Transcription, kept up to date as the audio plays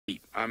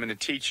I'm going to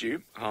teach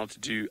you how to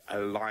do a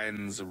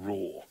lion's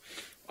roar.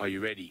 Are you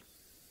ready?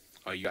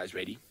 Are you guys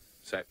ready?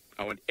 So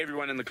I want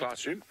everyone in the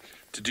classroom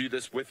to do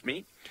this with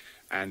me,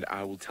 and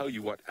I will tell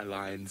you what a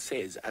lion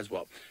says as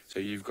well. So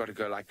you've got to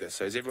go like this.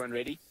 So is everyone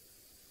ready?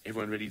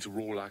 Everyone ready to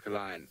roar like a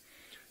lion?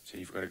 So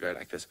you've got to go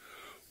like this.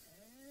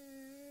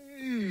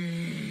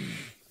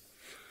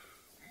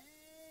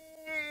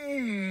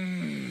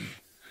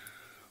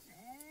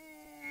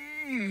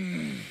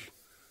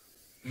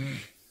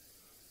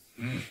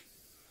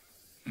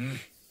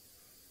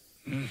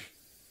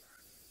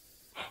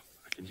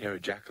 I can hear a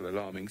jackal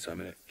alarming, so I'm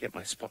going to get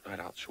my spotlight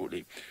out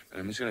shortly.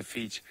 And I'm just going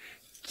to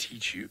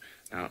teach you.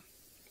 Now,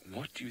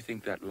 what do you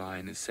think that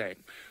lion is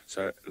saying?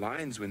 So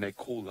lions, when they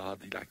call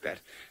loudly like that,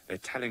 they're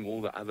telling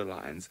all the other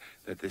lions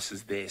that this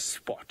is their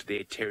spot,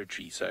 their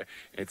territory. So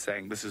it's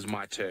saying, this is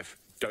my turf,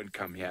 don't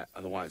come here,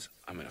 otherwise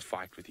I'm going to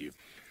fight with you.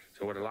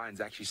 So what a lion's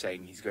actually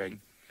saying, he's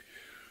going,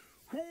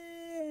 whose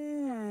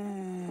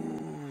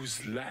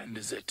land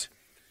is it?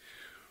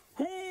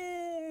 Whose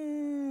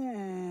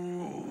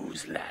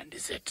land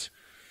is it?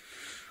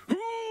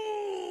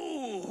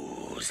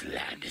 Whose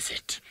land is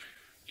it?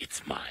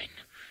 It's mine.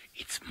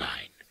 It's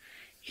mine.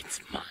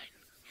 It's mine.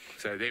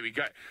 So there we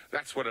go.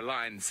 That's what a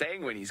lion's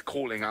saying when he's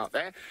calling out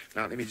there.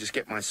 Now let me just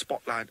get my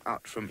spotlight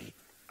out from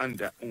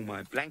under all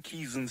my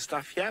blankies and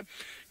stuff here.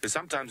 Because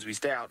sometimes we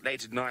stay out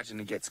late at night and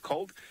it gets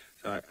cold.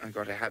 So I've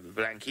got to have a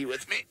blankie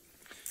with me.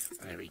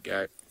 There we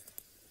go.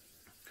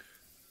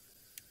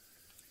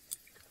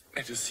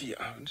 I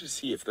want to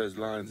see if those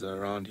lions are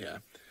around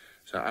here.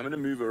 So I'm going to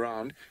move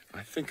around.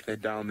 I think they're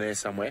down there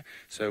somewhere.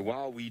 So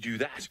while we do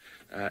that,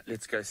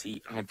 let's go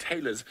see how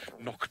Taylor's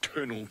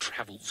nocturnal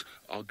travels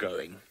are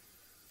going.